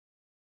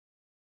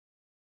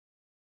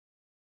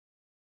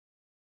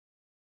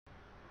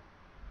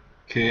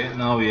Okay,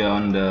 now we are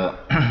on the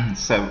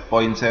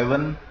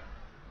 7.7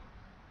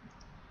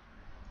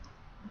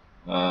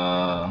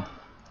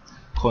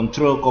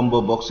 control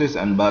combo boxes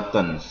and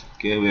buttons.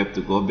 Okay, we have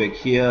to go back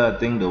here. I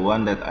think the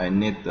one that I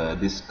need the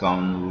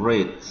discount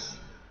rates.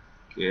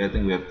 Okay, I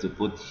think we have to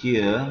put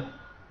here.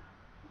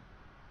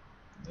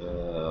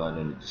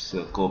 Then just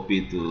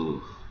copy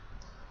to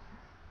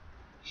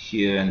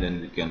here, and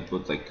then we can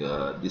put like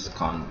a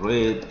discount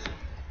rate.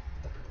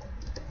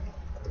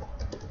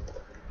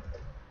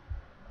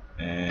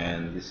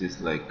 And this is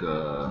like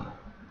I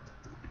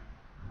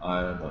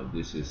don't know,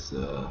 this is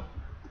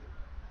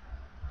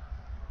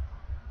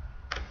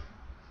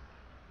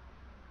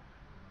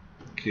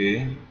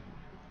okay,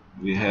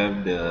 we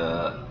have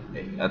the,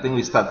 I think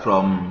we start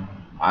from,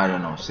 I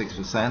don't know,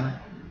 6%,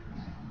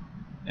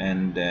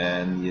 and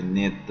then you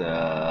need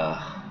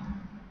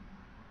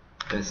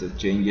there's a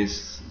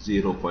changes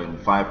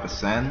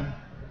 0.5%,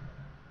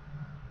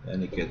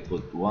 then you can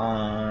put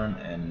 1,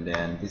 and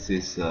then this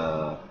is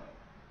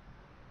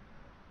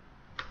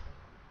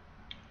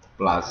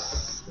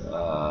plus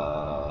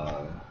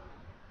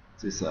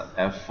this is a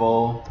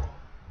F4.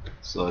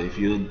 So if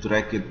you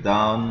drag it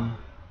down,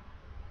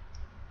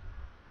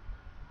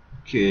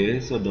 okay,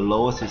 so the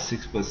lowest is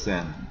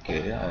 6%.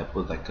 Okay, I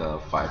put like a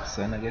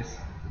 5%, I guess.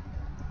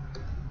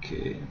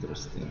 Okay,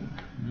 interesting.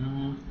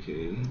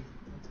 Okay,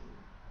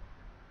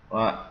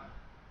 right.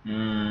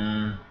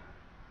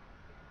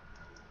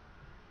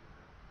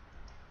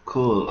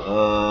 Cool.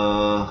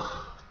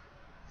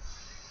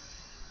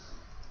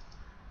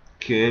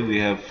 Okay, we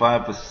have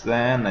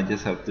 5%. I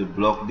just have to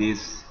block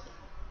this.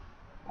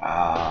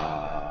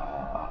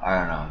 I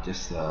don't know,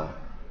 just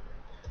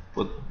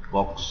put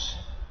box,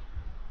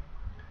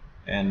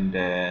 and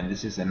then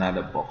this is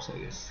another box, I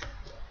guess.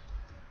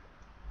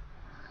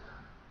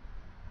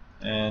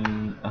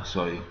 And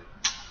sorry.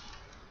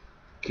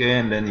 Okay,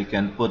 and then you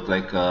can put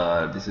like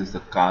this is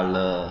the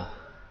color,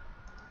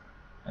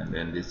 and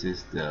then this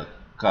is the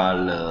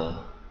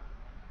color.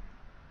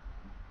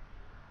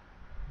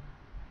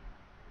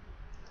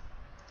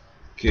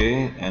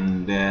 Okay,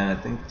 and then I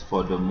think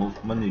for the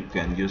movement you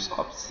can use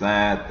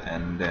offset,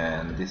 and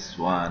then this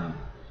one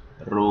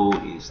row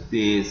is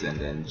this, and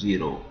then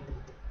 0.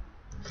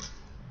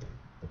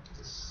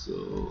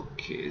 So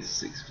okay,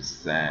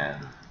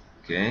 6%.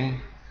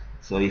 Okay,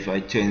 so if I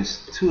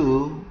change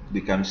 2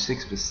 becomes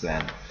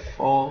 6%,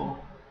 4,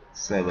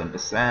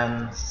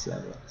 7%,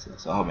 7.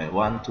 So how many?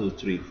 1, 2,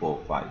 3, 4,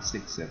 5,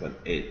 6, 7,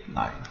 8,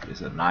 9.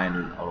 There's a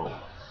 9 row.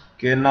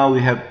 Okay, now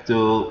we have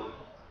to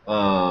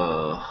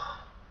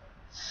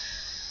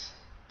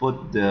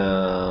put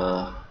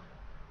the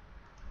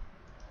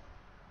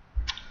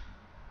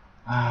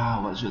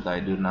what should I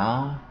do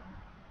now?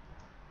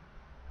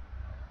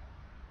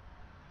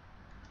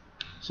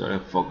 Sorry, I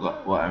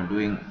forgot what I'm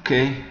doing.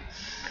 Okay.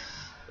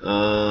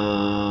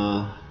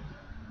 Oh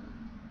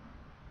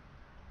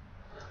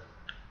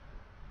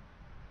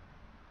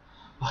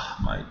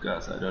my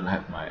gosh, I don't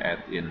have my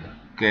add in.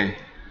 Okay,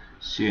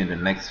 see you in the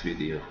next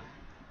video.